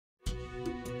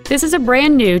This is a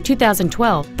brand new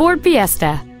 2012 Ford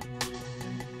Fiesta.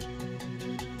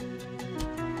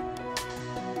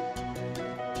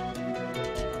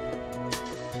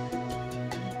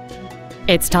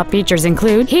 Its top features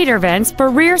include heater vents for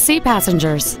rear seat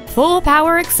passengers, full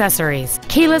power accessories,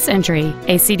 keyless entry,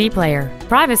 a CD player,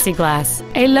 privacy glass,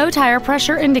 a low tire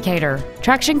pressure indicator,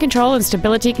 traction control and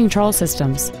stability control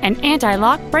systems, an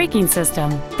anti-lock braking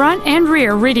system, front and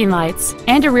rear reading lights,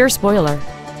 and a rear spoiler.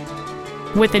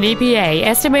 With an EPA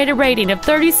estimated rating of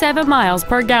 37 miles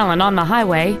per gallon on the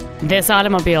highway, this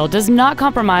automobile does not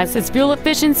compromise its fuel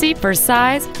efficiency for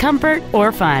size, comfort,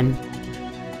 or fun.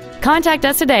 Contact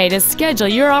us today to schedule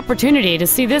your opportunity to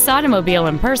see this automobile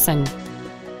in person.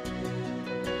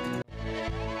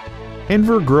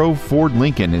 Inver Grove Ford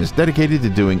Lincoln is dedicated to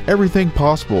doing everything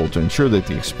possible to ensure that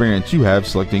the experience you have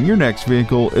selecting your next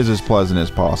vehicle is as pleasant as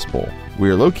possible. We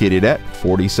are located at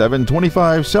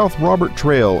 4725 South Robert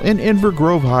Trail in Inver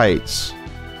Grove Heights.